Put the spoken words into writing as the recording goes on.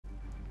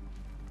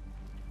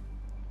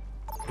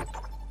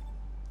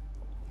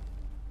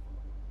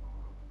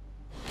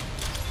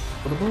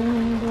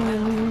Boom,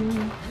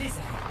 boom.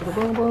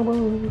 Boom, boom,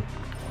 boom.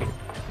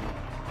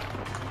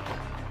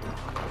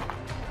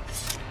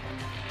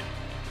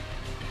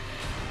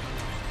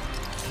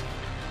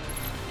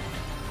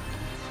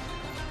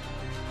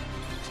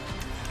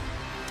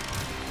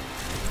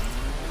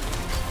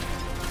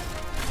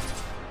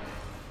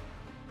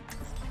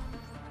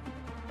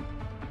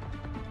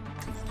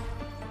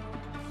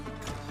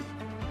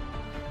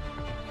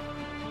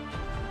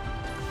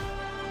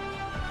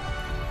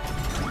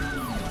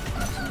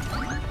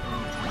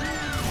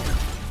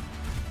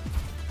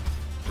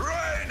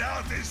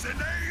 Is the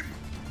name?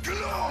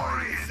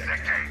 Glory is the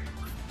king!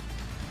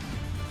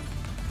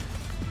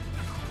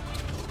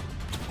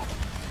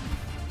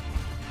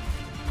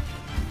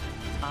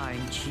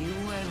 Aren't you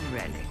a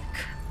relic?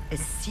 A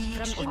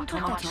siege From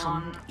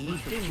automaton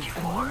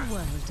E54.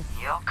 world.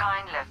 Your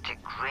kind left a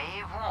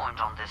grave wound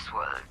on this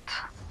world.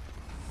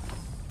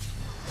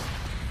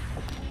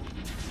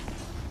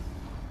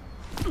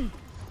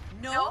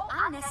 No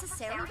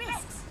unnecessary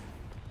risks.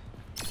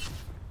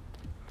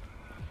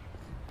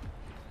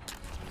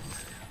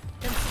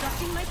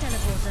 Constructing my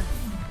teleporter.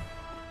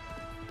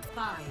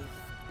 5,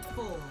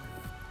 4,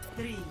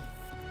 3,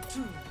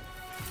 2,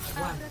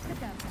 1.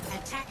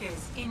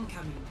 Attackers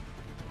incoming.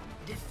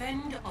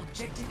 Defend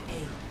objective A.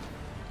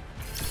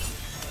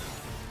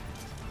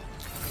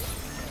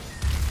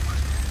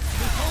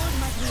 Behold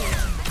my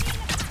creation.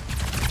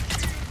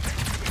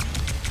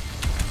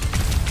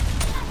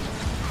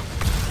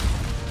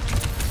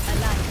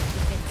 Allied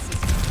defense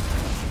system.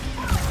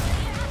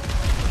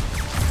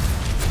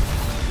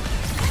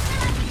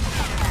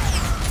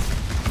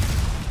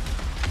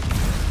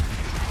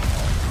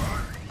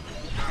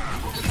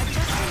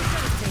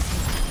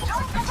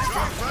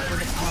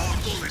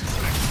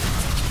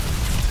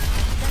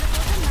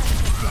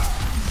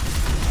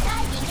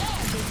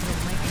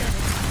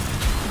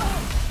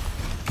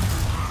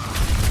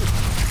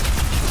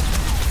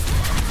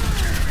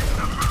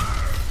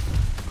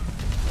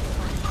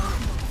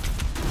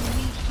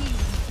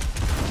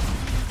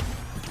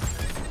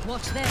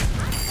 Watch them.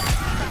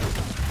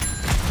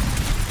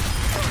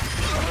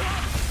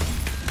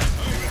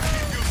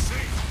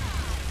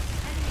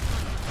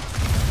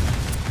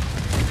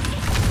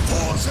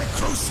 For the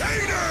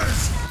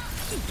Crusaders!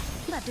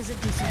 That is a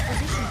decent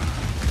position.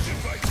 The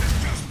fight has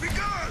just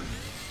begun!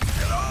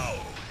 Hello!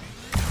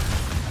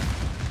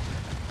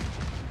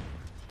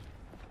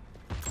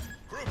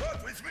 Group up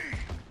with me!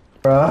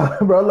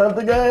 Bro left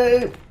the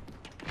game.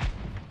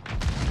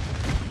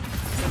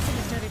 Placing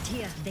a turret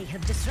here. They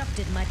have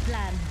disrupted my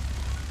plan.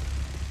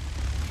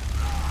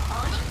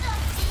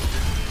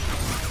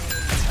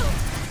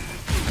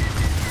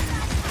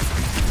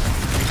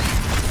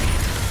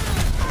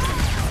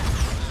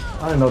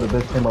 I didn't know the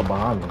bitch came up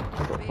behind me.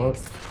 What the fuck?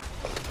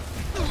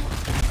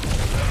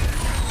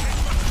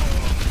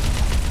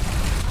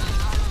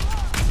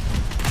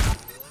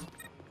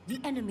 The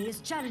enemy is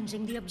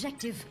challenging the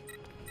objective.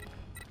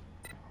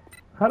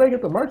 How they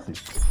get the mercy?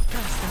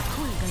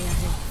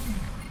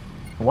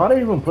 Why they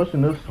even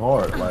pushing this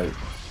hard? Like,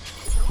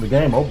 the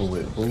game over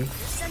with, fool.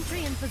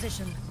 Sentry in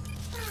position.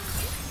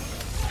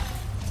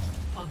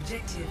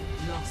 Objective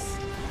lost.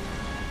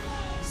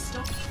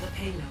 Stop the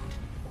payload.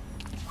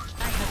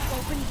 I have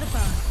opened the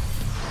bar.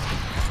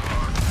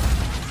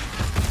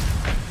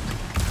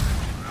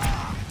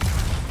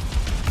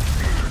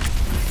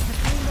 The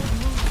payload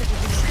moves that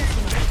is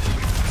increasing.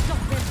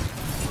 Stop them.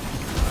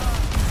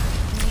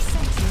 My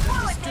sentries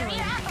are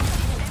destroyed.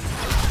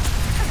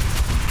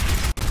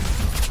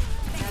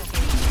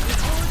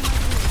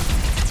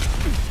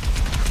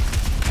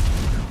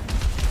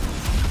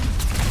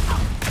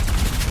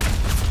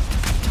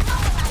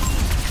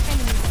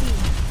 Enemy seen.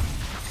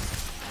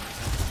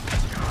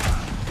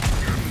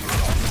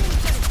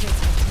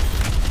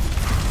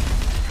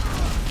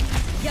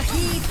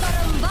 Yahi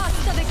param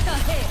vastavika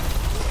hai.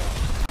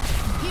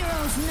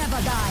 Heroes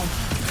never die.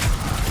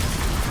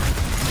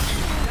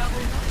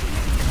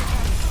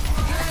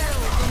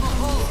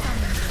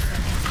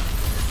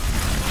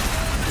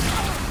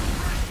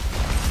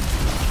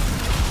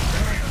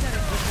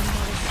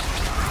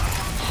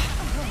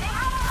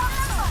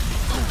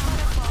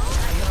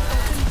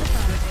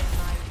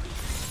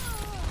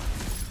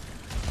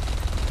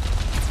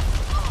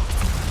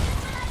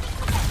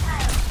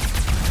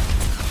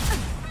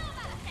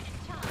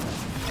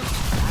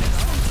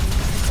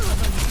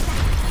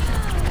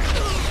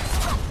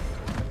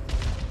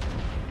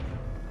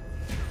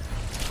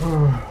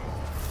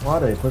 Why are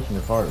they pushing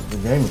this hard? The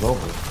game is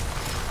over.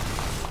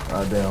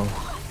 Goddamn.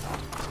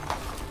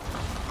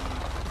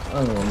 I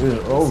ain't gonna get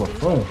it over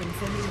soon.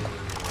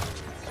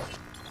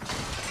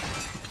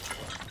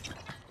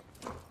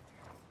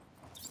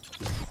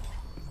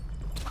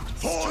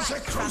 For the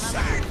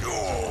Crusade!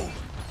 No!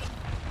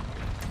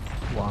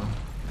 Why?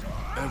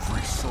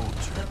 Every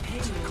soldier. The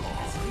payload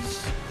has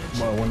reached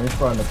the But when they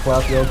starting to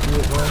clap your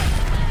shit, bro.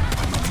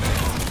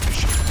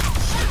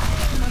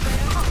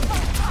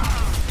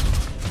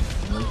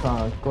 When they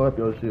trying to clap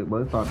your shit,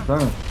 but it's not the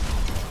same.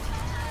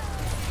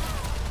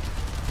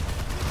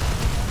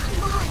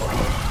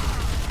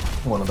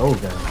 One of those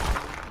games.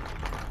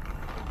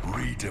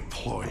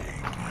 Redeploying.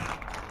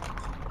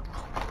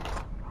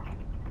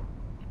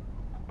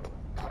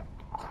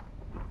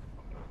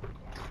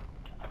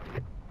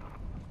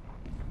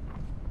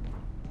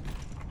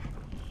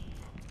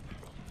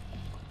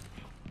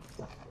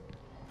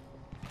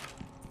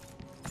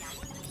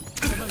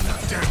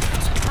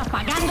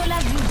 Apagando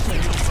las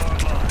luces.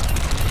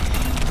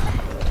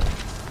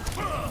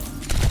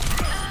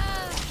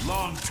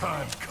 Long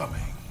time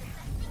coming.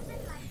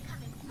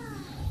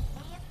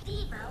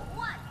 Zero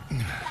 1,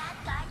 bad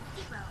guy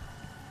 0.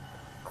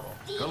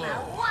 Zero Hello.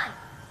 1,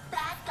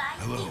 bad guy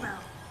Hello. 0.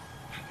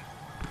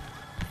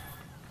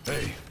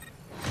 Hey.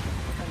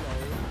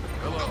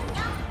 Hello.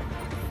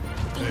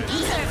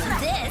 Deserve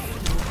this.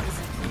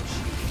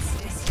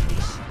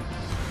 Destination.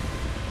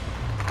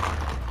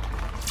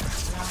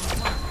 Round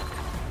 1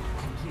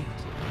 complete.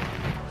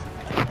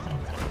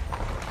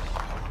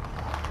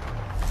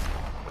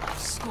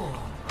 Score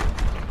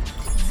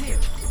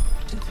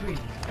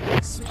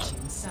 0-3.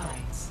 Switching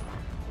sides.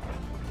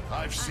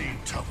 I've seen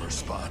tougher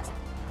spots.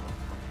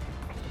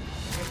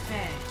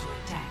 Prepare to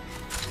attack.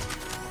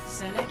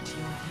 Select your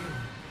hero.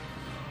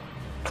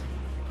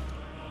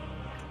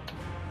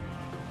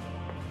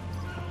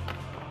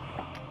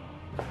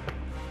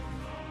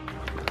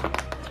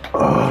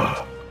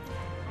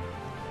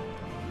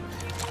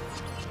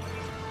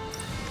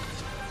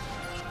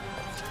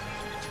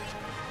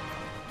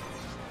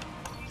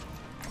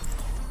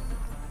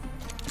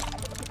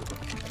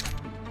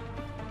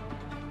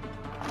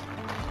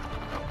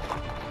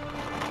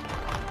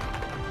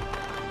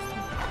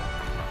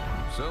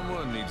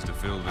 Someone needs to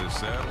fill this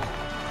saddle.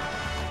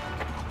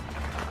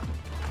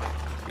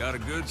 Got a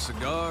good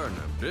cigar and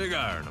a big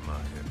iron in my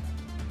head.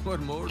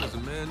 What more does a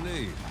man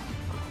need?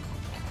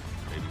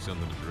 Maybe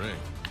something to drink.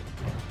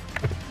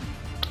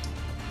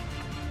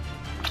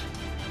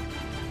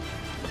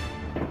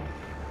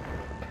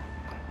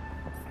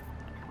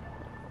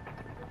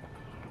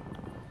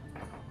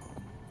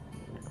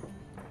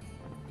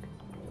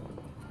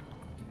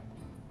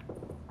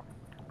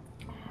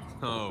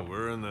 Oh,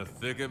 we're in the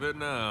thick of it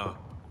now.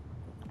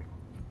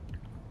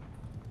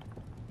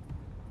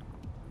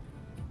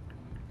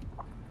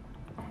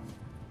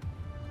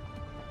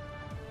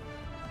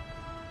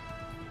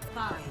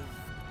 Five,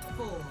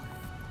 4,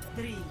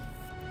 3,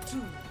 2,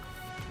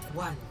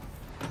 1.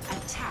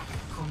 Attack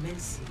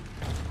commencing.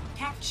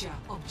 Capture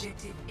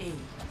objective A.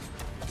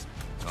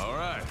 All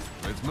right,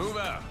 let's move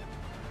out.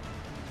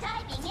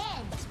 Diving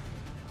in.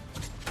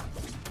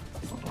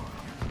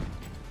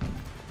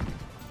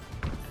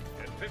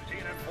 At 15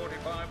 and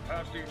 45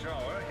 past each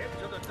hour, head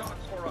to the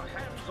docks for a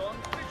hands-on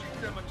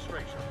fishing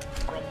demonstration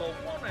from the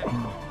one and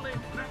only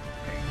Black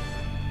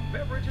King.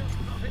 Beverages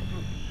not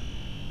included.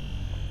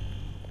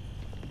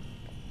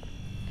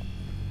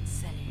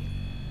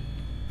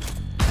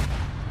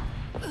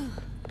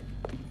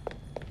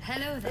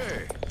 Hello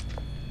there.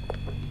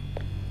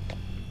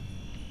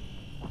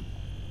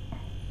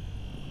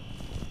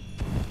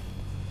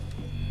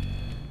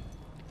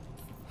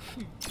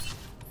 Hey,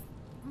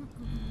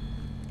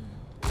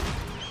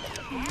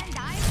 And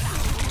I'm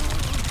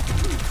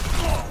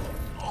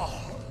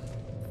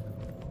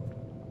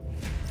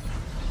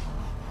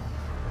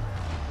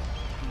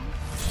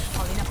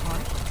falling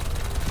apart.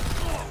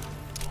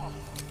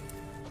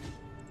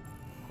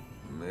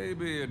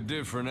 maybe a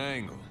different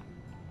angle.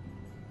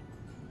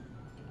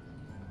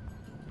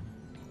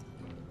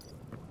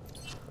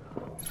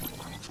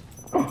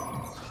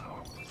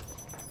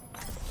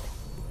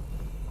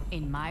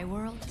 In my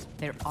world,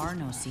 there are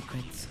no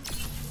secrets.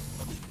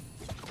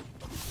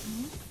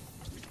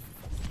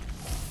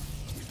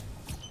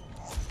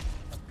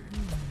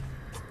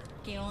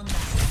 ¿Qué onda?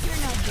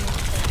 You're not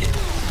doing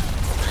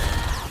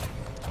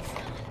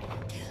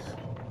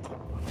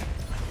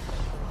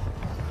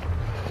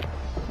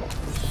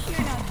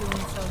You're not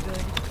doing so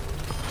good.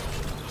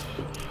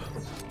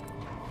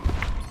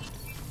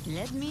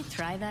 Let me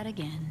try that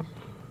again.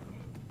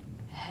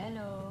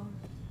 Hello.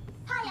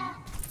 Hiya.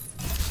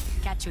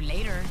 Catch you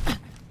later.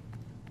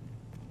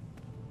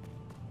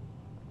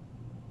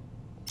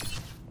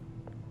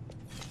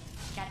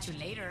 Catch you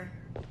later.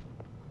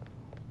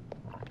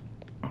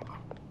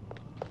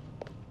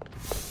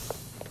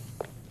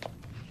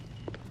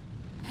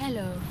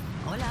 Hello.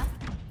 Hola.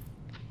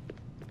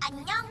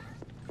 안녕.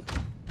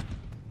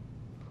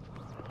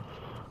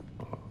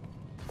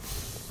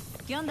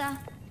 ¿Qué onda?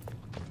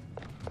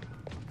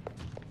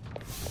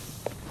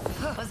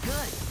 What's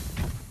good?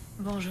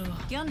 Bonjour.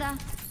 ¿Qué onda?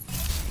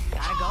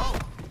 Gotta go.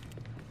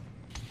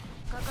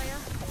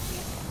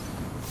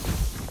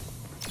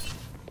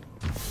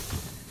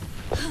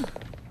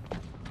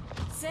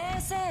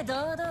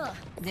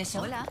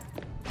 Hola.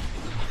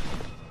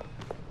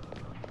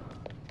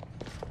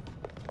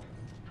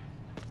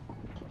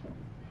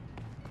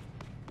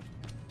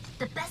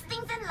 The best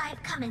things in life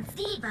come in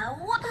zero.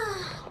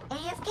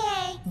 AFK.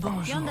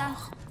 ¿Qué onda?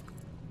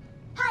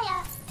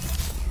 Hiya.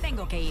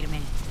 Tengo que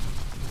irme.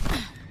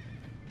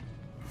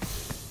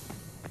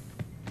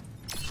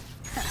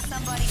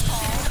 Somebody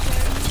call.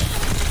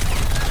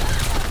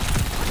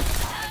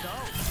 Gotta go.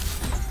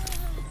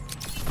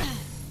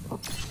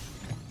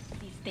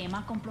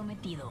 Sistema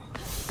comprometido.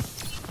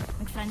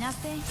 ¿Me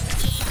extrañaste?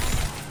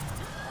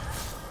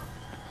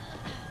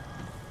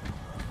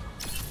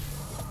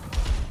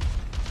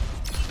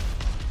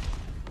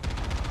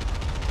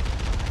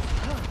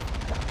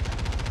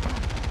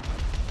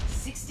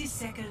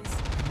 Seconds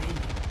remaining.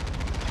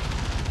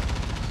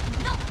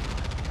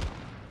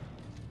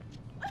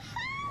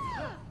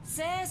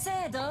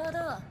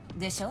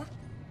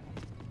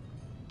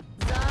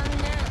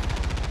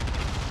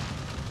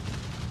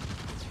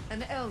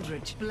 An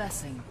eldritch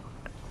blessing.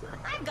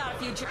 I've got a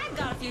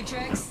few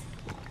tricks.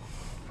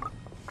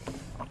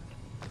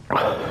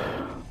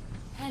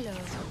 Hello.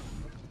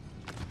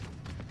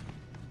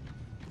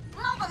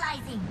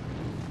 Mobilizing.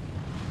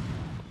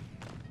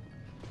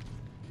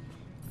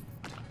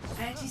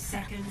 30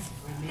 seconds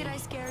remaining. Did I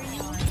scare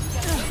you?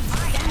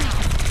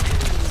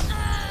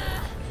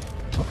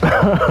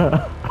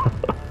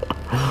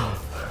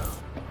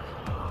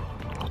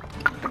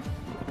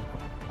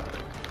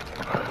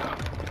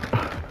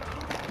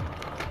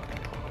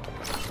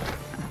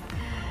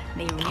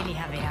 They really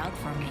have it out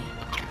for me.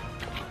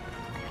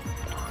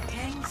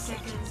 10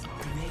 seconds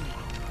remaining.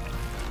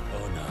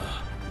 Honor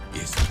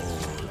is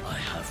all I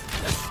have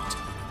left.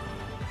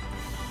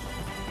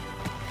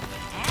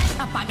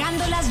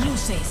 Apagando las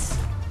luces.